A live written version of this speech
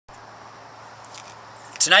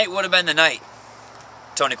Tonight would have been the night.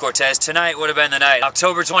 Tony Cortez, tonight would have been the night.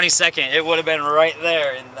 October 22nd, it would have been right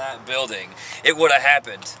there in that building. It would have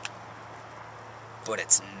happened. But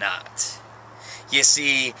it's not. You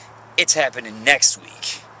see, it's happening next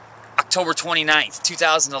week. October 29th,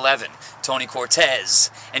 2011. Tony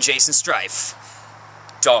Cortez and Jaysin Strife.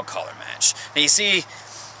 Dog collar match. Now you see,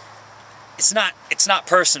 it's not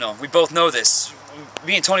personal. We both know this.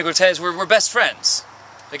 Me and Tony Cortez, we're best friends.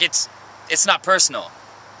 Like, it's not personal.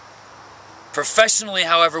 Professionally,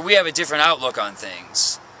 however, we have a different outlook on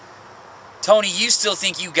things. Tony, you still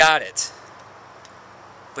think you got it.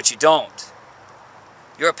 But you don't.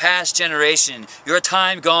 You're a past generation. You're a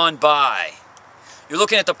time gone by. You're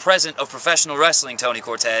looking at the present of professional wrestling, Tony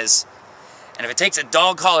Cortez. And if it takes a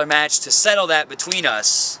dog collar match to settle that between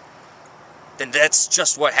us, then that's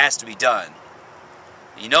just what has to be done.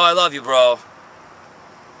 You know I love you, bro.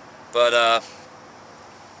 But, I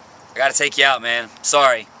gotta take you out, man.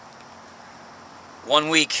 Sorry. 1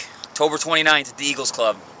 week, October 29th at the Eagles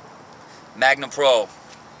Club. MAGNUM Pro.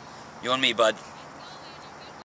 You and me, bud.